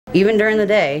Even during the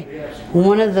day,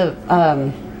 one of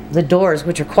the doors,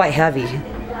 which are quite heavy,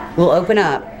 will open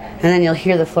up, and then you'll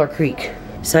hear the floor creak.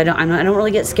 So I don't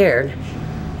really get scared.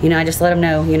 You know, I just let them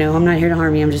know, you know, I'm not here to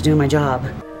harm you, I'm just doing my job.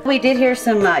 We did hear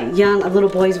some a little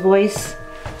boy's voice.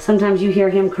 Sometimes you hear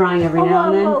him crying every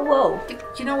now and then. Whoa.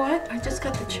 You know what? I just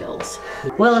got the chills.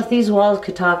 Well, if these walls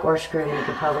could talk or scream, you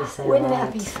could probably say Wouldn't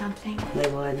that be something? They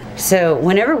would. So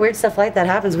whenever weird stuff like that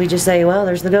happens, we just say, well,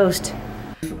 there's the ghost.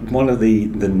 One of the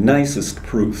nicest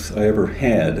proofs I ever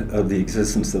had of the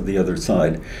existence of the other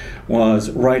side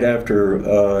was right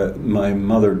after my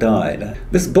mother died.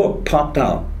 This book popped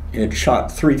out. It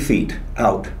shot 3 feet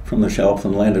out from the shelf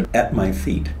and landed at my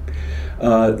feet.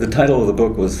 The title of the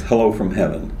book was Hello from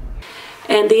Heaven.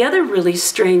 And the other really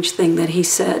strange thing that he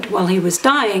said while he was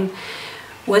dying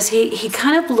was he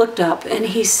kind of looked up and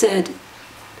he said,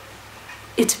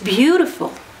 "It's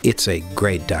beautiful." It's a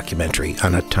great documentary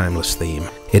on a timeless theme.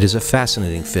 It is a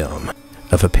fascinating film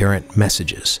of apparent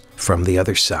messages from the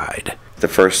other side. The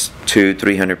first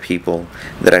 200-300 people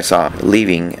that I saw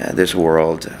leaving this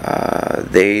world,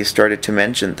 they started to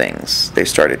mention things. They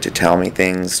started to tell me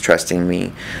things, trusting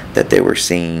me that they were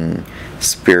seeing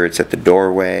spirits at the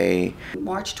doorway.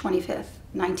 March 25th,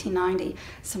 1990,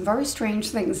 some very strange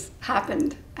things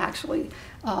happened, actually,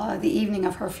 the evening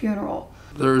of her funeral.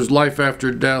 There's life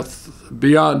after death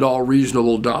beyond all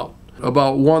reasonable doubt.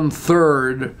 About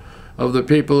 1/3 of the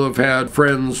people who have had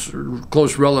friends,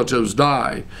 close relatives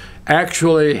die,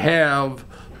 actually have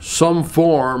some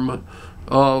form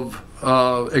of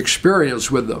experience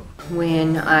with them.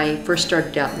 When I first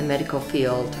started out in the medical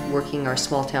field, working our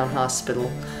small town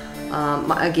hospital,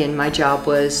 again, my job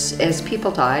was, as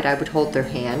people died, I would hold their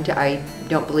hand. I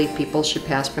don't believe people should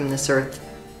pass from this earth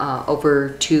over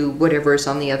to whatever is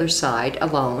on the other side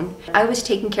alone. I was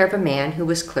taking care of a man who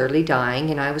was clearly dying,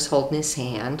 and I was holding his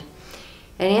hand.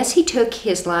 And as he took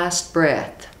his last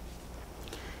breath,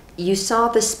 you saw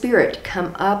the spirit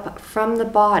come up from the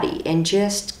body and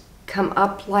just come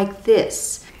up like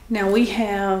this. Now, we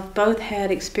have both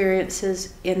had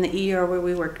experiences in the ER where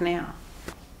we work now.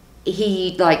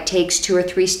 He like takes 2 or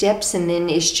 3 steps and then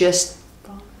is just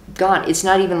gone. It's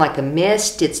not even like a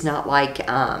mist. It's not like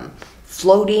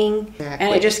floating.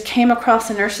 And it just came across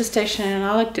the nurse's station, and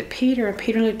I looked at Peter, and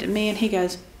Peter looked at me, and he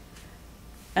goes,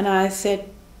 and I said,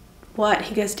 "What?"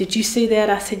 He goes, "Did you see that?"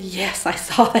 I said, "Yes, I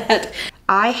saw that."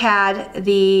 I had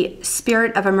the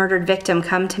spirit of a murdered victim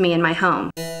come to me in my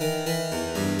home.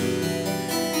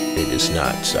 It is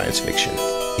not science fiction.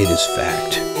 It is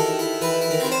fact.